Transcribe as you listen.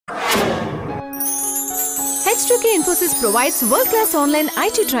H2K Infosys provides world-class online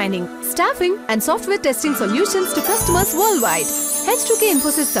IT training, staffing and software testing solutions to customers worldwide. H2K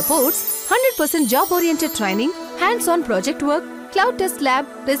Infosys supports 100% job-oriented training, hands-on project work, cloud test lab,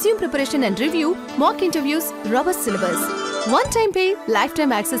 resume preparation and review, mock interviews, robust syllabus. One-time pay,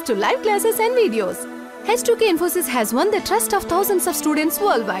 lifetime access to live classes and videos. H2K Infosys has won the trust of thousands of students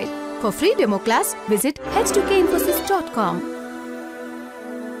worldwide. For free demo class, visit h2kinfosys.com.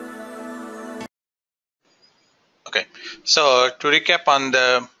 Okay, so to recap on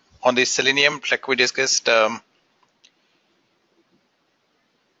the Selenium, like we discussed, about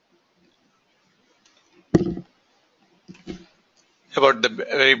the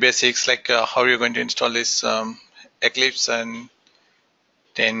very basics, like how you're going to install this Eclipse, and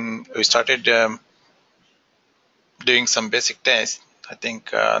then we started doing some basic tests. I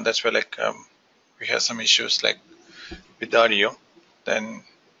think that's where we have some issues like with the audio, then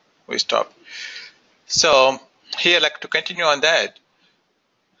we stopped. So here, like to continue on that,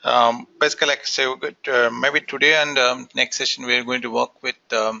 basically, like say, maybe today and next session we're going to work with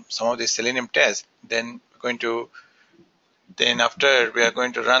some of the Selenium tests. Then after we are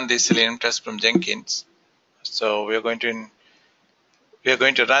going to run the Selenium test from Jenkins. So we're going to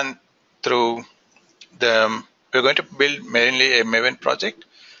run through we're going to build mainly a Maven project,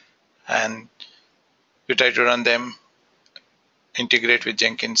 and we try to run them, integrate with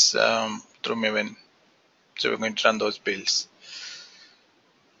Jenkins through Maven. So we're going to run those builds.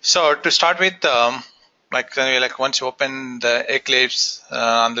 So to start with, like once you open the Eclipse,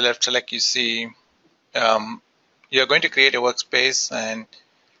 on the left, like you see, you're going to create a workspace, and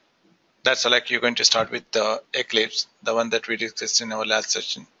that's like you're going to start with the Eclipse, the one that we discussed in our last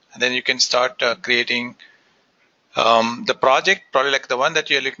session. And then you can start creating the project, probably like the one that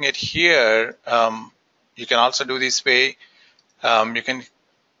you're looking at here. You can also do this way. You can,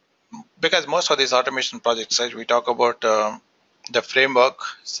 because most of these automation projects, right, we talk about the framework.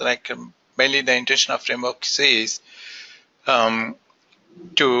 So like mainly the intention of frameworks is to,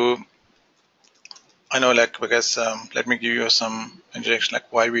 I know, like, because let me give you some introduction,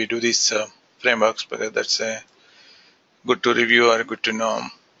 like why we do these frameworks, because that's good to review or good to know.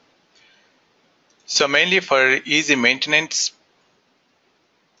 So mainly for easy maintenance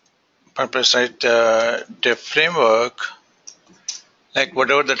purpose, right, the framework, like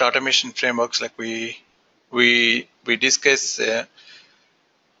whatever that automation frameworks, like we discuss,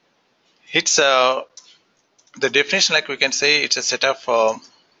 it's the definition, like we can say it's a set of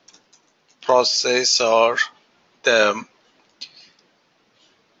process or the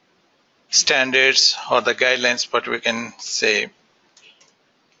standards or the guidelines, but we can say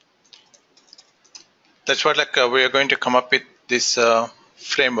that's what we are going to come up with these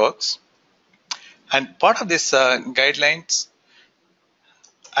frameworks, and part of this guidelines.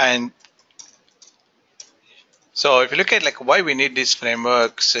 And so if you look at like why we need these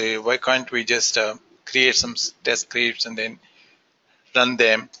frameworks, why can't we just create some test scripts and then run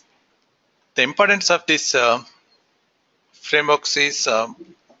them? The importance of this frameworks is,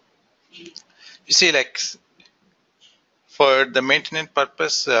 you see, like for the maintenance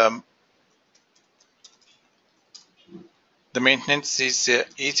purpose, the maintenance is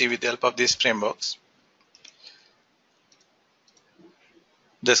easy with the help of these frameworks.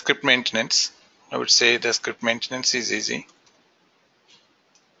 The script maintenance, I would say the script maintenance is easy.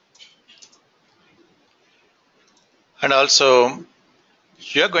 And also,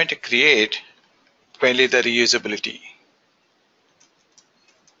 you are going to create mainly the reusability.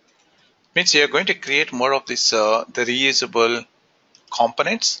 Means you are going to create more of this the reusable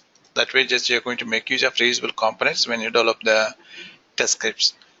components. That way, just you are going to make use of reusable components when you develop the test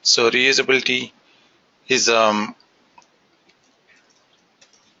scripts. So reusability is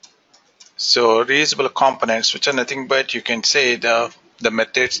so reusable components, which are nothing but, you can say, the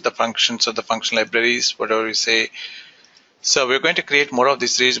methods, the functions, or the function libraries, whatever we say. So we're going to create more of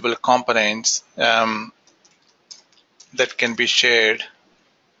these reusable components that can be shared,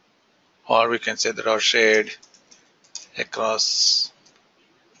 or we can say that are shared across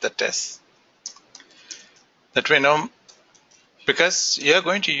the test. That way, now, because you're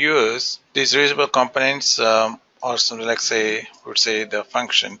going to use these reusable components or something like, say, we would say the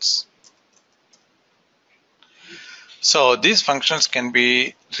functions. So these functions can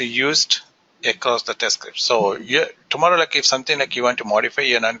be reused across the test script. So tomorrow, like if something like you want to modify,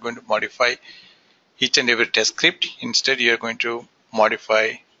 you're not going to modify each and every test script. Instead, you're going to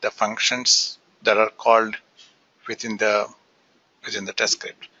modify the functions that are called within the test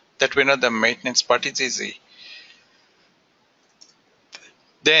script. That way, the maintenance part is easy.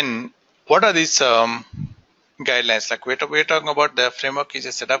 Then, what are these guidelines? Like we're talking about the framework is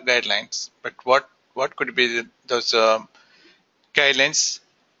a set of guidelines, but what what could be those guidelines.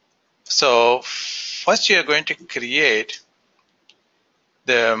 So first you are going to create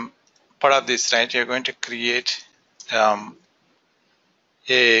the part of this, right? You're going to create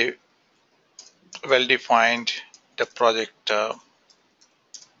a well-defined the project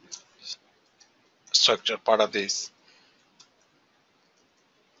structure part of this.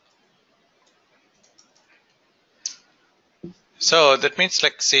 So that means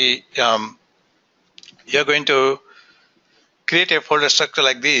like see you're going to create a folder structure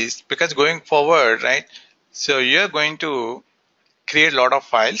like this because going forward, right? So you're going to create a lot of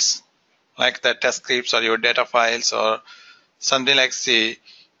files like the test scripts or your data files or something like say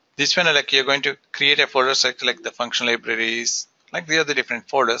this one, like you're going to create a folder structure like the function libraries, like the other different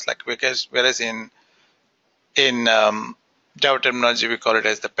folders, like because whereas in Java terminology we call it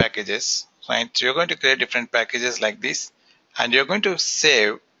as the packages, right? So you're going to create different packages like this, and you're going to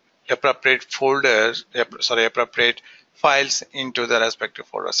save appropriate folders, appropriate files into the respective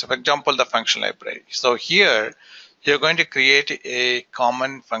folders. So for example, the function library. So here you're going to create a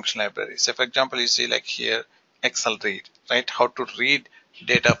common function library. So for example, you see like here Excel read, right? How to read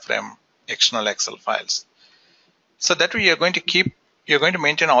data from external Excel files. So that way you're going to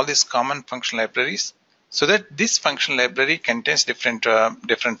maintain all these common function libraries so that this function library contains different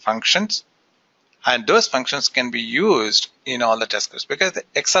functions, and those functions can be used in all the test scripts because the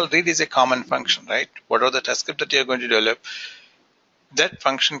Excel read is a common function, right? Whatever the test script that you're going to develop, that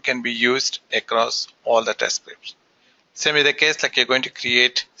function can be used across all the test scripts. Same is the case like you're going to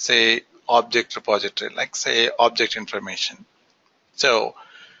create say object repository, like say object information. So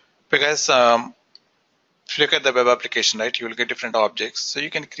because if you look at the web application, right, you will get different objects. So you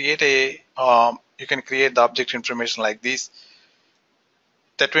can create the object information like this.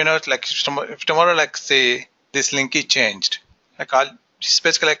 That way, not like if tomorrow, like say this link is changed, like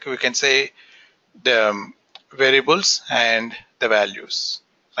basically like we can say the variables and the values,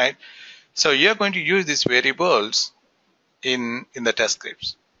 right? So you're going to use these variables in the test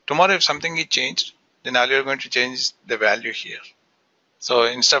scripts. Tomorrow, if something is changed, then all you're going to change the value here. So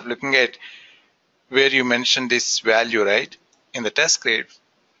instead of looking at where you mention this value, right, in the test script,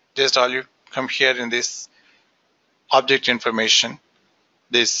 just all you come here in this object information,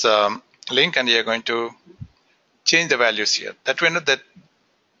 this link, and you're going to change the values here. That way, that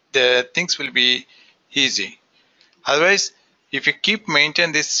the things will be easy. Otherwise, if you keep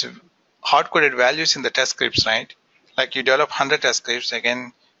maintain this hard-coded values in the test scripts, right, like you develop 100 test scripts,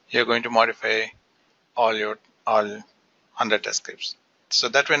 again, you're going to modify all 100 test scripts. So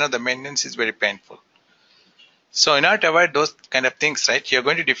that way, the maintenance is very painful. So in order to avoid those kind of things, right, you're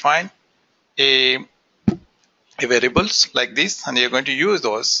going to define a variables like this, and you're going to use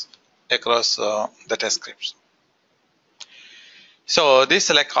those across the test scripts. So this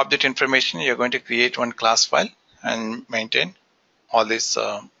like object information, you're going to create one class file and maintain all this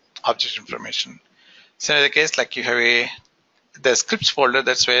object information. So in the case like you have the scripts folder,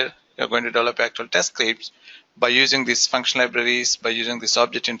 that's where you're going to develop actual test scripts by using these function libraries, by using this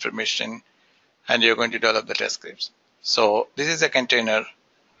object information, and you're going to develop the test scripts. So this is a container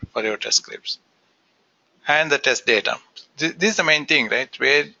for your test scripts. And the test data. This is the main thing, right?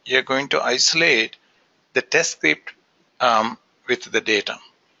 Where you're going to isolate the test script with the data,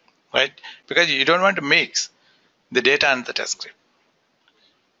 right? Because you don't want to mix the data and the test script.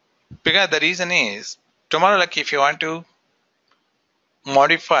 Because the reason is, tomorrow, like if you want to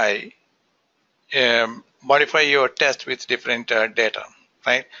modify your test with different data,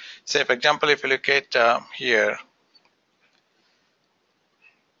 right? Say, for example, if you look at here,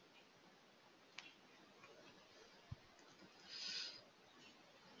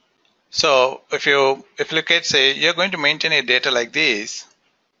 so if you look at, say, you're going to maintain a data like this,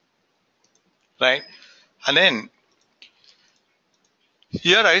 right? And then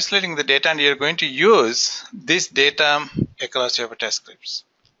you're isolating the data and you're going to use this data across your test scripts.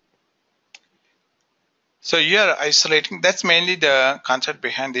 So you're isolating, that's mainly the concept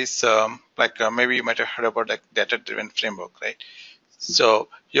behind this, maybe you might have heard about like data-driven framework, right? So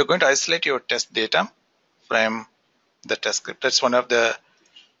you're going to isolate your test data from the test script. That's one of the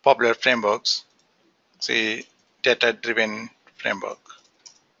popular frameworks, say data-driven framework.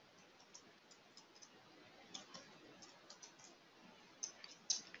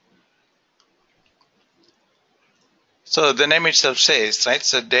 So the name itself says, right?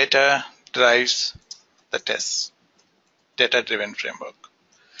 So data drives the tests, data-driven framework.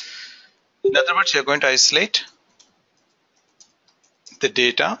 In other words, you're going to isolate the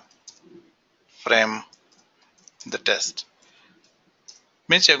data from the test.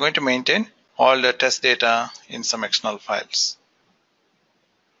 Means you're going to maintain all the test data in some external files.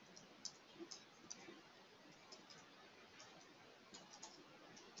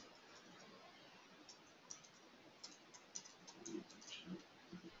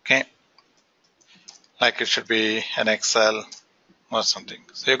 like it should be an Excel or something.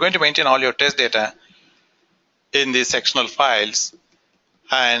 So you're going to maintain all your test data in these sectional files,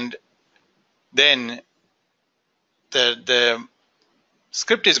 and then the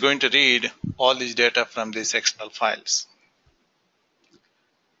script is going to read all these data from these sectional files.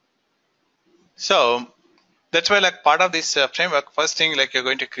 So that's why, like, part of this framework, first thing, like, you're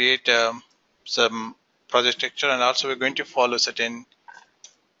going to create some project structure, and also we're going to follow certain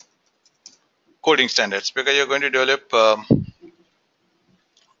coding standards, because you're going to develop a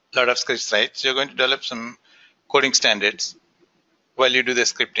lot of scripts, right? So you're going to develop some coding standards while you do the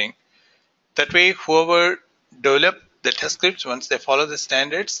scripting. That way, whoever develop the test scripts, once they follow the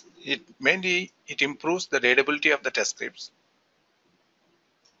standards, it improves the readability of the test scripts.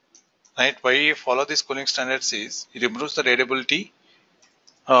 Right? Why you follow these coding standards is it improves the readability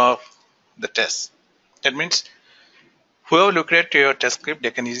of the test. That means whoever look at your test script,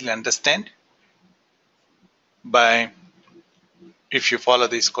 they can easily understand by if you follow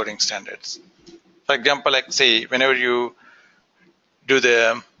these coding standards. For example, like, say, whenever you do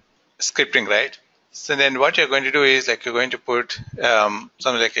the scripting, right? So then what you're going to do is, like, you're going to put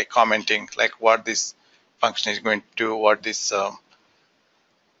something like a commenting, like what this function is going to do, what this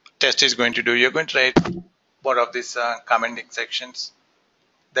test is going to do. You're going to write one of these commenting sections.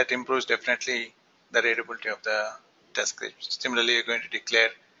 That improves definitely the readability of the test script. Similarly, you're going to declare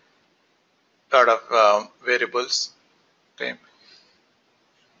a lot of variables. Okay,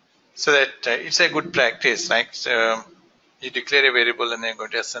 so that it's a good practice, right? So you declare a variable and then you're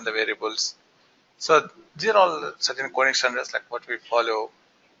going to assign the variables. So these are all certain coding standards, like what we follow,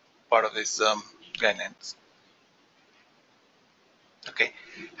 part of these guidelines. Okay,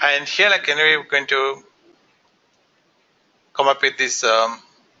 and here, like, anyway, we're going to come up with this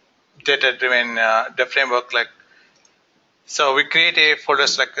data-driven the framework. Like, so we create a folder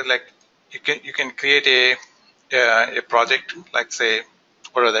structure. Like, you can create a project, like, say,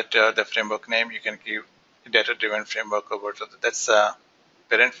 whatever that the framework name. You can give data-driven framework or whatever. That's a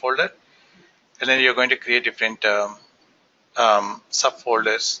parent folder, and then you're going to create different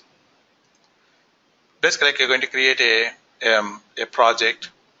subfolders. Basically, like, you're going to create a project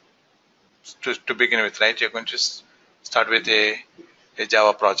to begin with, right? You're going to start with a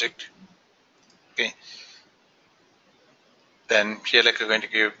Java project. Okay. Then here, like, you're going to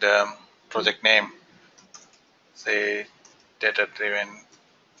give the project name, say, data-driven.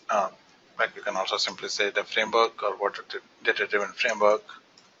 Like, you can also simply say the framework or what data-driven framework.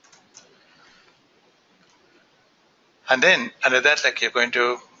 And then under that, like,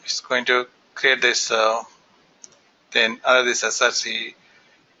 it's going to create this. Then under this SRC,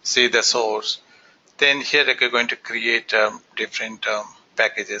 see the source. Then here, like, you're going to create different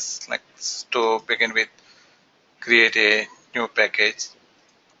packages. Like, to begin with, create a new package.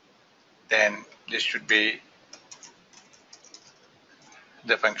 Then this should be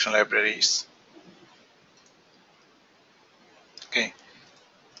the function libraries. Okay,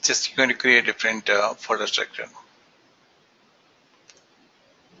 just you're going to create different folder structure.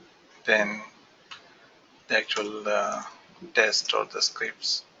 Then the actual test or the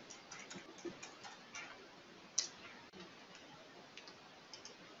scripts.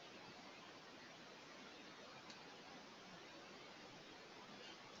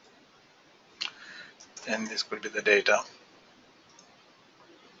 Then this could be the data.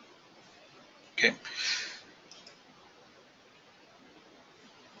 Okay.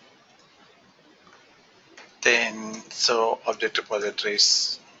 Then, so object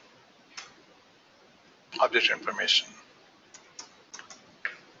repositories, object information.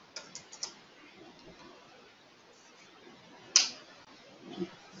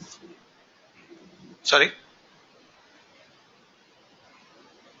 Sorry.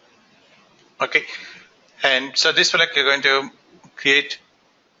 Okay. And so this way, like, you're going to create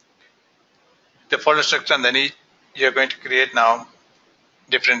the folder structure, and then you're going to create now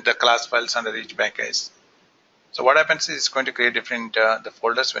different class files under each package. So what happens is it's going to create different the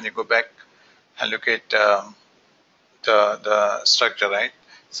folders when you go back and look at the structure, right?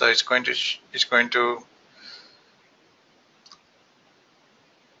 So it's going to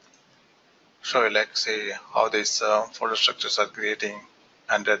show you, like, say, how these folder structures are creating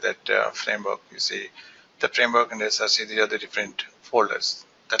under that framework. You see the framework and SRC, these are the different folders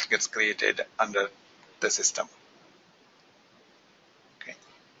that gets created under the system. Okay.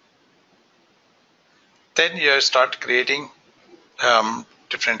 Then you start creating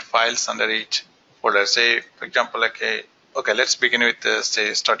different files under each folder. Say, for example, like, okay, let's begin with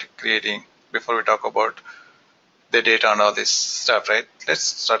say, start creating, before we talk about the data and all this stuff, right? Let's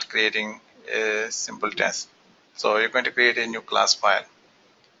start creating a simple test. So you're going to create a new class file,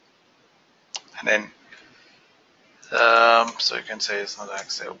 and then So you can say it's not like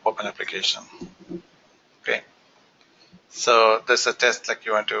say open application. Okay. So there's a test like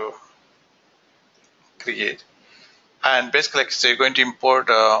you want to create, and basically, like, so you're going to import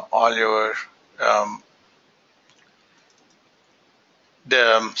all your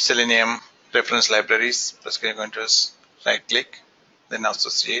the Selenium reference libraries. Basically, you're going to right click, then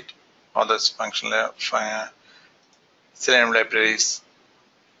associate all those functional Selenium libraries.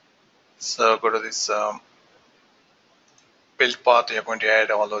 So go to this build path. You're going to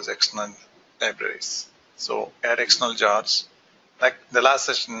add all those external libraries. So add external jars. Like the last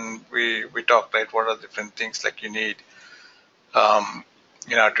session, we talked, right? What are the different things like you need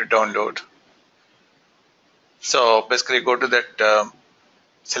in order to download. So basically, go to that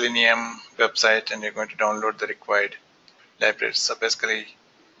Selenium website, and you're going to download the required libraries. So basically,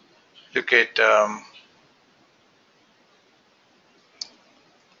 look at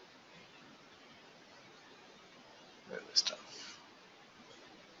stuff.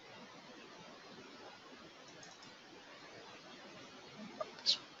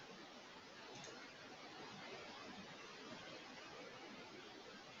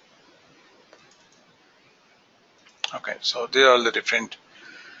 Okay, so these are all the different.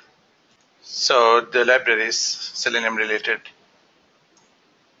 So the libraries, Selenium related.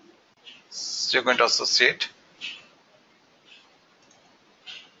 So you're going to associate.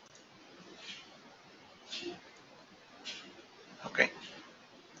 Okay.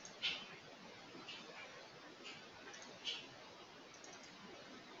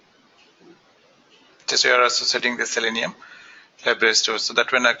 Just you are associating the Selenium libraries too. So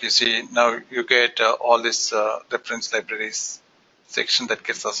that when like you see now you get all this reference libraries section that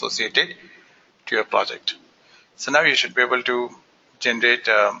gets associated to your project. So now you should be able to generate.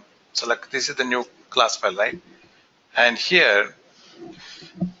 So like this is the new class file, right? And here,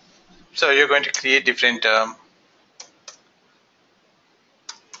 so you're going to create different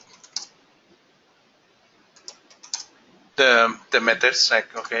the methods.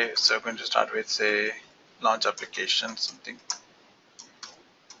 Like okay, so I'm going to start with say launch application something.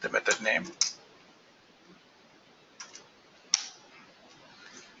 The method name.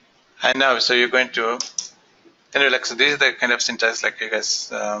 And now, so you're going to, anyway, like, so this is the kind of syntax like you guys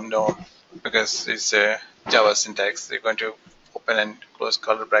know, because it's a Java syntax. You're going to open and close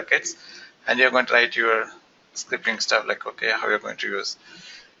curly brackets, and you're going to write your scripting stuff like, okay, how you're going to use.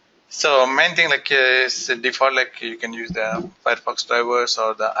 So main thing like is default, like you can use the Firefox drivers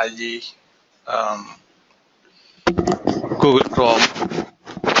or the IE, Google Chrome.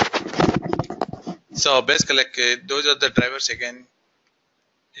 So basically, like those are the drivers again.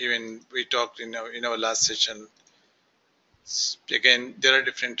 Even we talked in our last session. Again, there are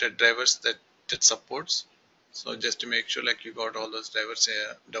different drivers that supports. So just to make sure like you got all those drivers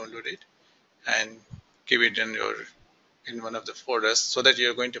downloaded and keep it in one of the folders so that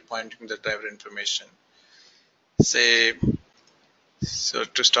you're going to point in the driver information. Say, so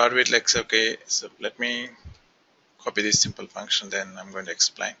to start with, like, okay, so let me copy this simple function, then I'm going to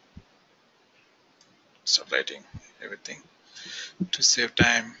explain. Stop writing everything to save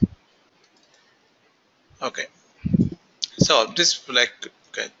time. Okay. So this like,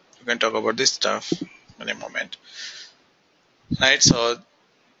 okay, we can talk about this stuff in a moment. Right, so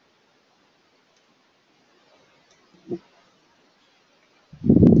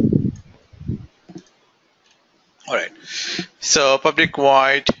all right, so public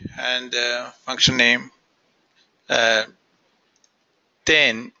void and function name.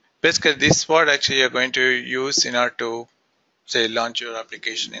 Then basically this word actually you're going to use in order to say launch your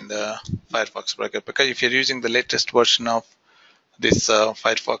application in the Firefox browser, because if you're using the latest version of this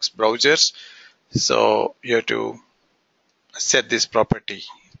Firefox browsers, so you have to set this property.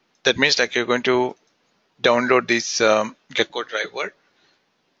 That means like you're going to download this Gecko driver.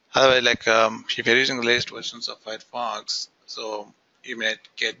 Otherwise, like if you're using the latest versions of Firefox, so you may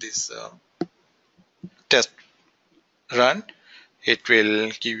get this test run. It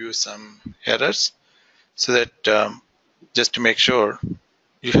will give you some errors. So that just to make sure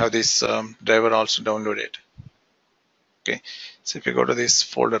you have this driver also downloaded. Okay, so if you go to this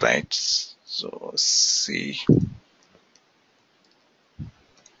folder, right, so see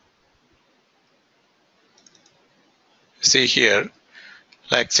here,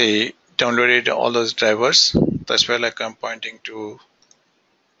 like say downloaded all those drivers. That's where like I'm pointing to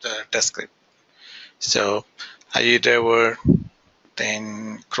the test script. So IE driver,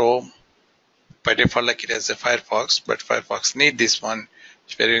 then Chrome. By default, like it has a Firefox, but Firefox need this one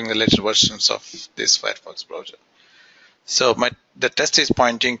if you're using the latest versions of this Firefox browser. So the test is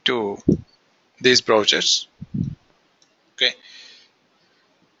pointing to these browsers. Okay.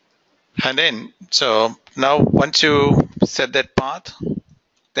 And then, so Now, once you set that path,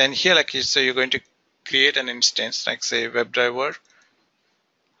 then here, like you say, you're going to create an instance, like say WebDriver,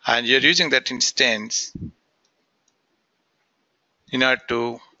 and you're using that instance in order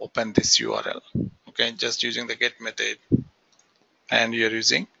to open this URL. Okay, just using the get method, and you're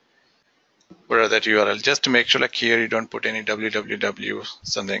using whatever that URL, just to make sure like here you don't put any www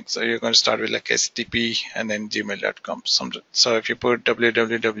something. So you're going to start with like HTTP and then gmail.com. So if you put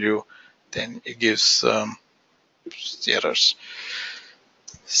www, then it gives errors.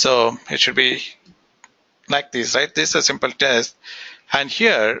 So it should be like this, right? This is a simple test. And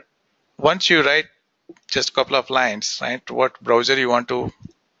here, once you write just a couple of lines, right? What browser you want to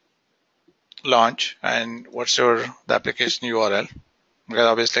launch and what's the application URL. Because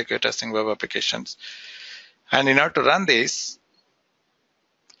obviously you're testing web applications. And in order to run this,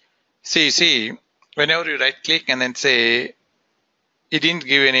 see, whenever you right click and then say, it didn't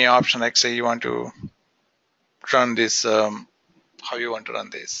give any option, like say you want to run this, how you want to run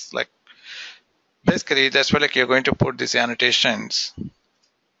this. Like basically that's why like you're going to put these annotations,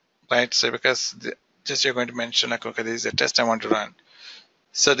 right? So because just you're going to mention like, okay, this is a test I want to run.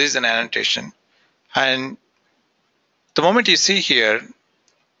 So this is an annotation. And the moment you see here,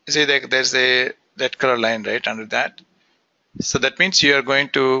 you see that there's a red color line right under that. So that means you are going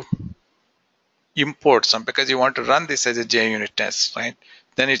to import some because you want to run this as a JUnit test, right?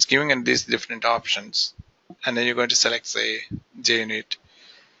 Then it's giving in these different options. And then you're going to select say JUnit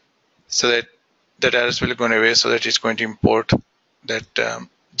so that that errors will go away so that it's going to import that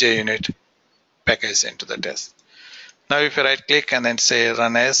JUnit package into the test. Now if you right click and then say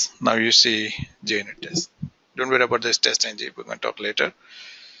run as, now you see JUnit test. Don't worry about this TestNG, we're going to talk later.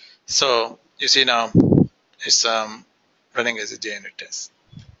 So you see now it's running as a JUnit test.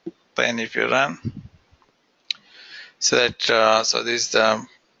 Then if you run, so that so this is the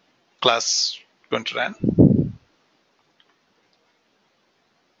class going to run,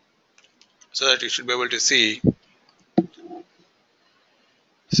 so that you should be able to see.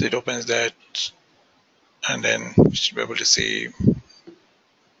 So it opens that, and then you should be able to see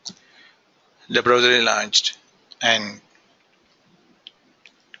the browser is launched, and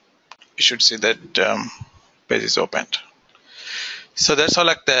you should see that page is opened. So that's all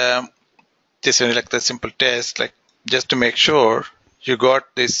like this is like the simple test, like just to make sure you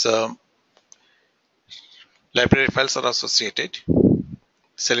got this library files are associated,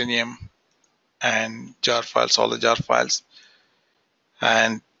 Selenium and jar files, all the jar files.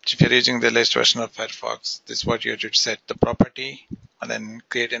 And if you're using the latest version of Firefox, this is what you should set the property and then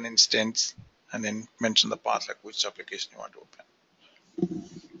create an instance and then mention the path, like which application you want to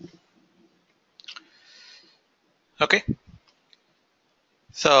open. Okay.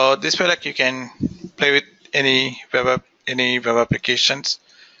 So this way, like you can play with any web applications,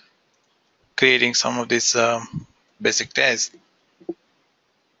 creating some of these basic tests.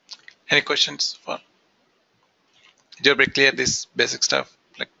 Any questions? Did you ever clear this basic stuff,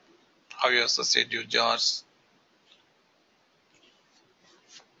 like how you associate your jars?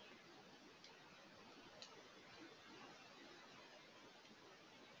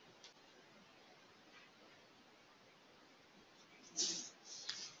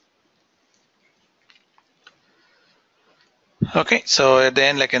 Okay, so at the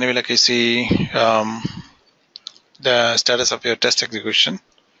end, like anyway, like you see the status of your test execution.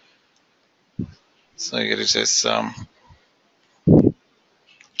 So here it says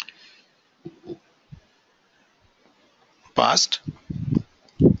passed.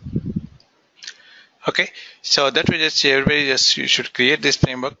 Okay, so that way just everybody just you should create this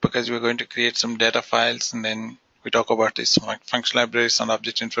framework because we're going to create some data files and then we talk about this function libraries and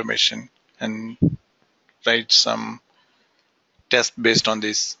object information and write some test based on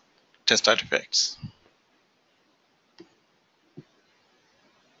these test artifacts.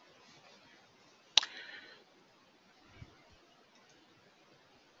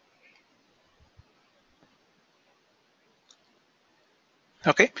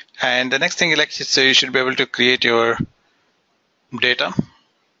 Okay, and the next thing like so you should be able to create your data.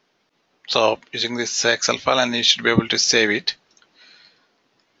 So using this Excel file, and you should be able to save it.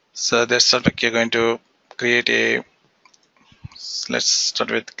 So that's like you're going to create a. Let's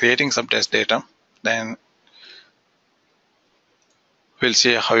start with creating some test data. Then we'll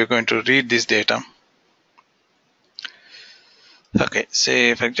see how you're going to read this data. Okay,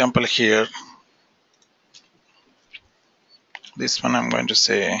 say for example here, this one I'm going to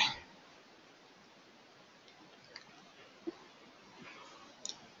say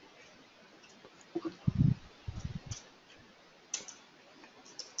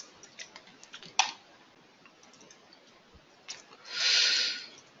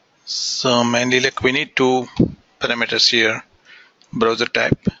So mainly like we need two parameters here, browser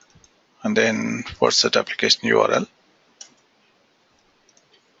type and then for set application URL.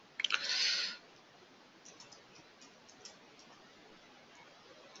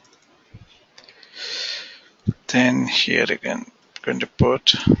 Then here again, going to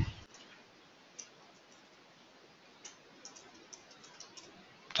put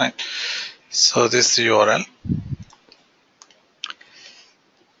right. So this is the URL.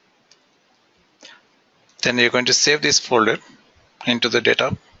 Then you're going to save this folder into the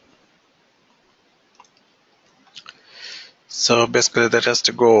data. So basically that has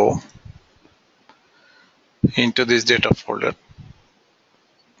to go into this data folder.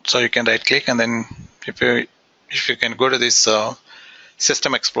 So you can right click and then if you can go to this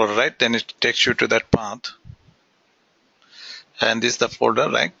System Explorer, right, then it takes you to that path. And this is the folder,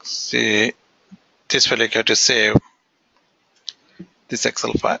 right? See, this will like you have to save this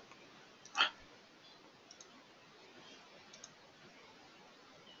Excel file.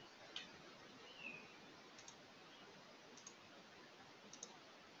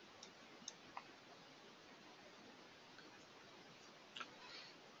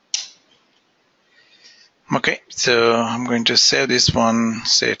 Okay, so I'm going to save this one,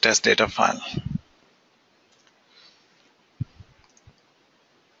 say test data file.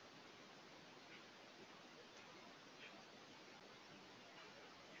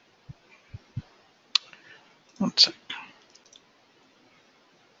 One sec.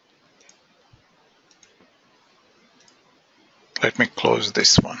 Let me close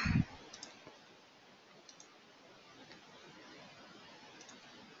this one.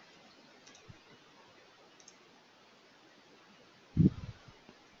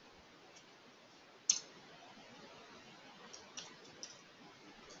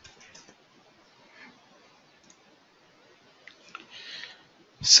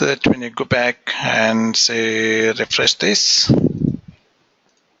 So that when you go back and say refresh this,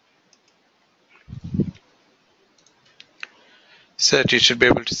 so that you should be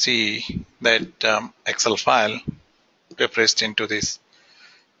able to see that Excel file refreshed into this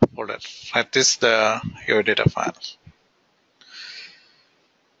folder. Right, this is your data file.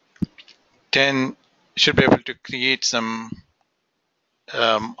 Then you should be able to create some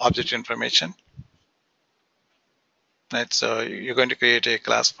object information. Right, so you're going to create a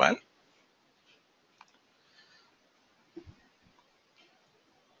class file.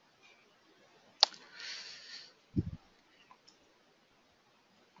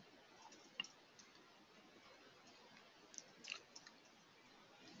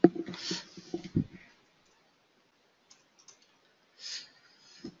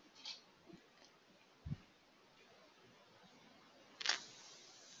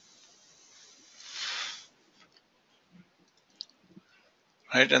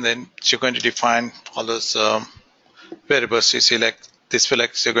 Right, and then you're going to define all those variables. You see, like this will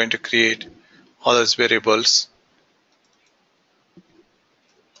like you're going to create all those variables.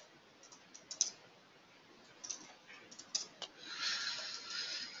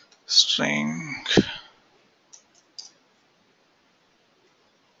 String.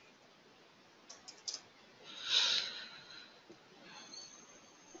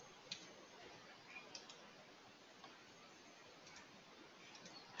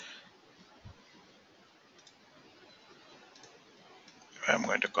 I'm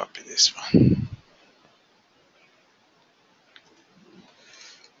going to copy this one.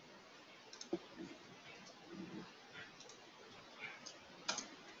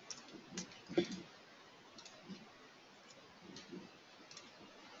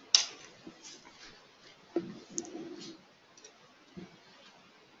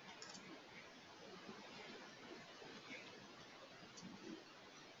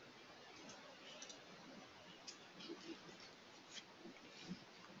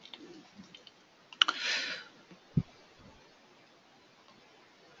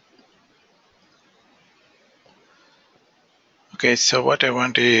 Okay, so what I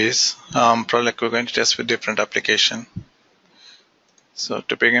want is probably like we're going to test with different application. So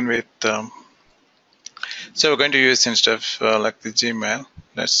to begin with, so we're going to use instead of like the Gmail,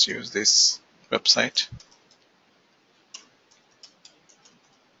 let's use this website.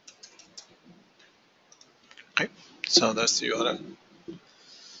 Okay, so that's the URL.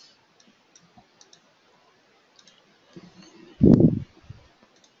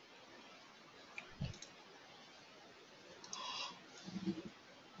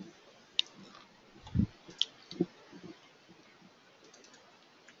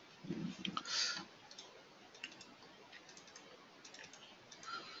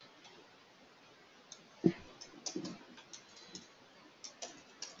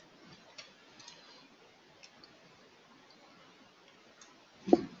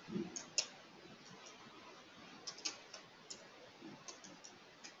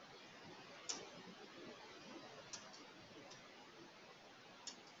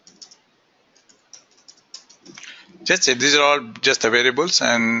 Just these are all just the variables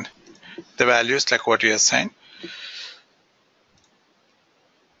and the values like what you assign.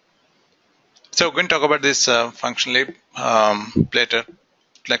 So we're going to talk about this function lib later,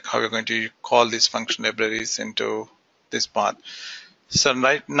 like how we're going to call these function libraries into this path. So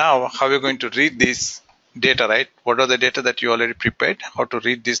right now, how we're going to read this data, right? What are the data that you already prepared? How to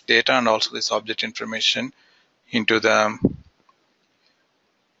read this data and also this object information into the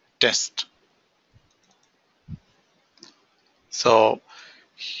test. So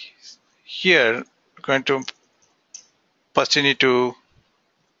here, we're going to first you need to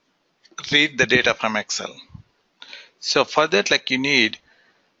read the data from Excel. So for that, like you need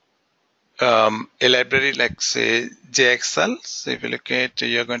a library like say JXL. So if you look at,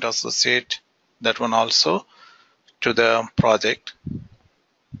 you're going to associate that one also to the project.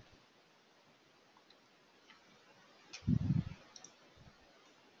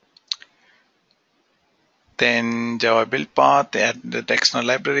 Then Java build path, add the external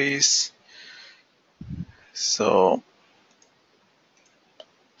libraries. So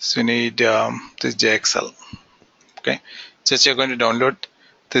you need this JXL. Okay, just you're going to download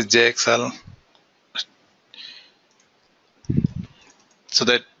this JXL so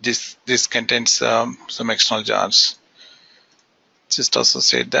that this contains some external jars. Just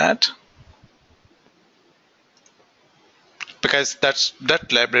associate that because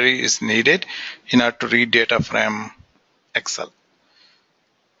that library is needed in order to read data from Excel.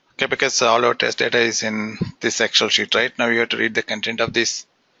 Okay, because all our test data is in this Excel sheet, right? Now you have to read the content of this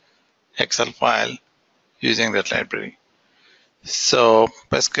Excel file using that library. So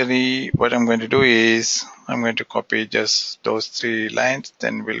basically what I'm going to do is I'm going to copy just those 3 lines,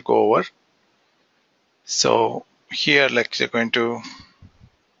 then we'll go over. So here like you're going to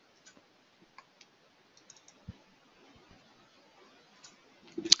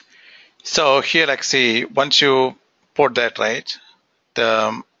like see once you put that right,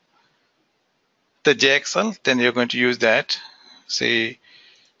 the JXL, then you're going to use that. See,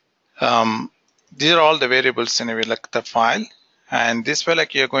 these are all the variables anyway, like the file, and this way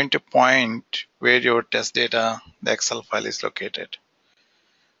like you're going to point where your test data, the Excel file is located.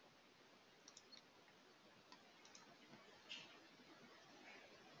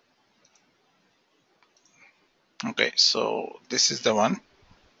 Okay, so this is the one.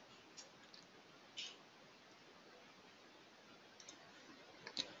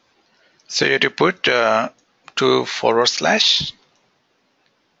 So you have to put 2//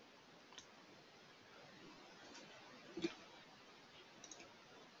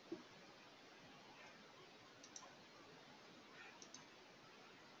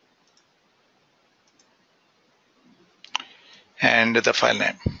 and the file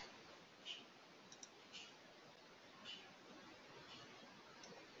name.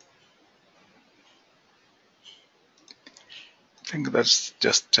 I think that's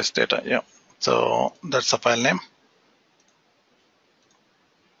just test data. Yeah. So that's the file name.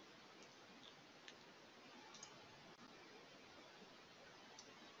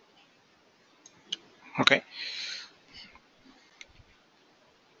 Okay.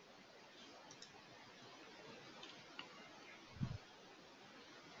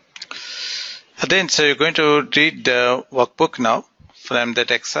 Then so you're going to read the workbook now from that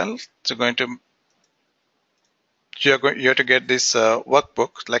Excel. So you have to get this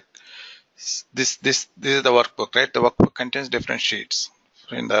workbook, like this is the workbook, right? The workbook contains different sheets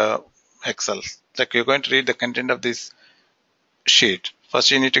in the Excel. Like you're going to read the content of this sheet.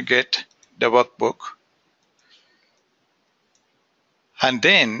 First you need to get the workbook, and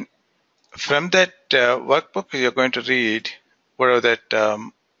then from that workbook you're going to read whatever that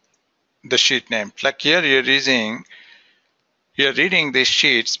the sheet name. Like here you're reading these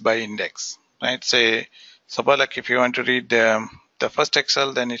sheets by index, right? Say suppose like if you want to read the first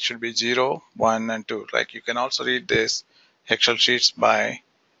Excel, then it should be 0, 1 and 2. Like you can also read this Excel sheets by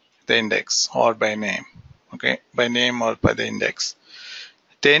the index or by name. Okay, by name or by the index.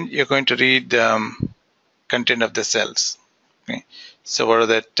 Then you're going to read the content of the cells. Okay, so what are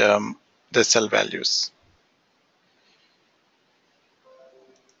that the cell values?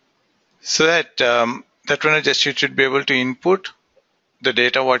 So that that one just you should be able to input the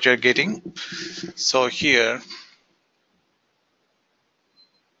data what you're getting. So here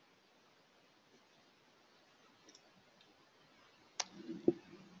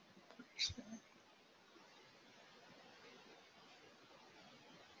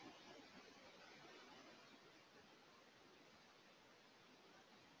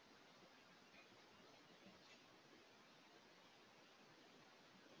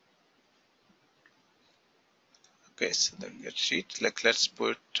okay, so then get sheet, like let's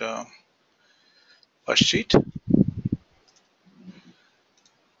put first sheet.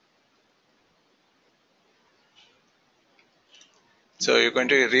 So you're going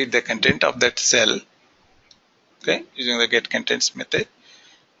to read the content of that cell, okay, using the get contents method.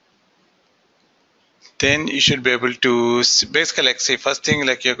 Then you should be able to basically, like, say, first thing,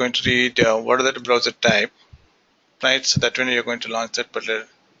 like, you're going to read what are the browser type, right? So that when you're going to launch that particular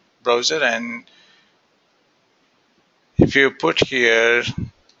browser, and if you put here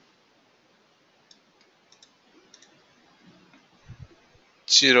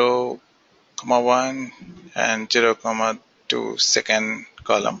 0,1 and 0,2 second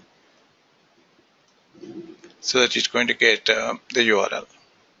column, so that it's going to get the URL.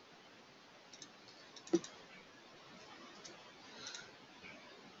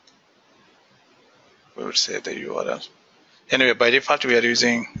 We would say the URL. Anyway, by default, we are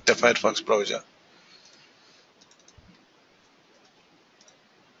using the Firefox browser.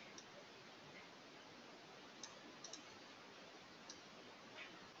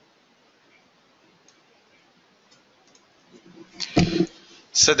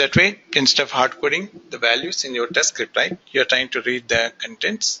 So that way, instead of hard coding the values in your test script, right, you're trying to read the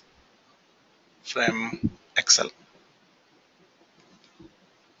contents from Excel.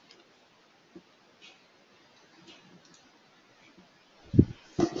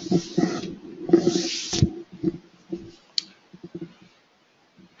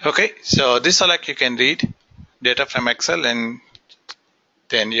 Okay, so this is like you can read data from Excel, and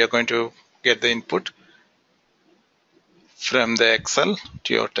then you're going to get the input from the Excel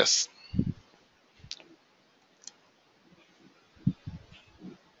to your test.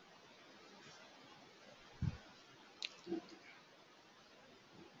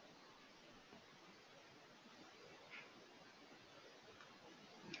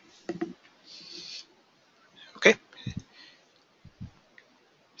 Okay,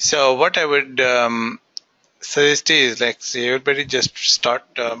 so what I would suggest is, like, say, everybody just start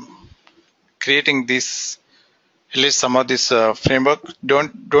creating this, at least some of this framework.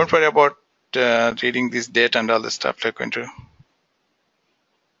 Don't worry about reading this data and all the stuff they're going to.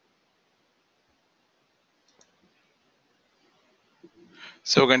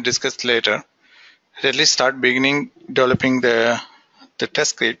 So we're going to discuss later. At least start beginning developing the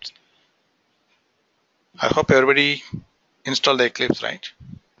test scripts. I hope everybody installed the Eclipse, right?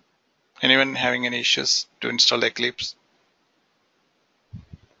 Anyone having any issues to install the Eclipse?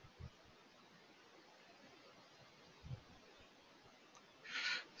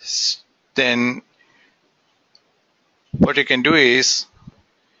 Then what you can do is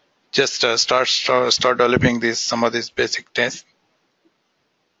just start developing some of these basic tests.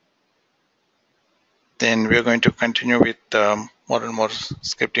 Then we are going to continue with more and more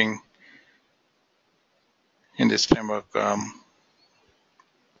scripting in this framework.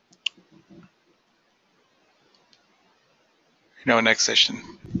 In our next session.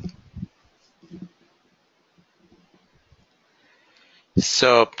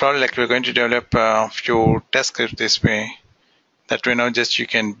 So probably, like, we're going to develop a few test scripts this way, that way now just you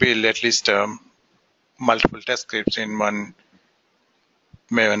can build at least multiple test scripts in one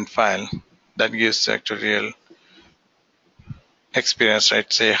Maven file. That gives actually real experience,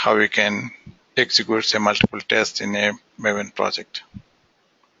 right? Say how you can execute, say, multiple tests in a Maven project.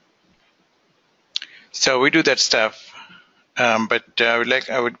 So we do that stuff, but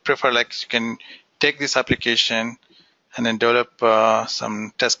I would prefer, like, you can take this application and then develop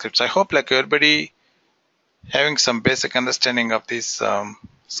some test scripts. I hope, like, everybody having some basic understanding of this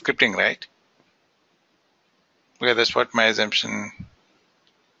scripting, right? Okay, that's what my assumption.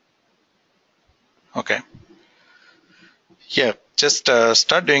 Okay. Yeah, just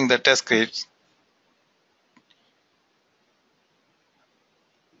start doing the test scripts.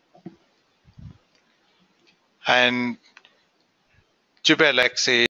 And to be, like, say,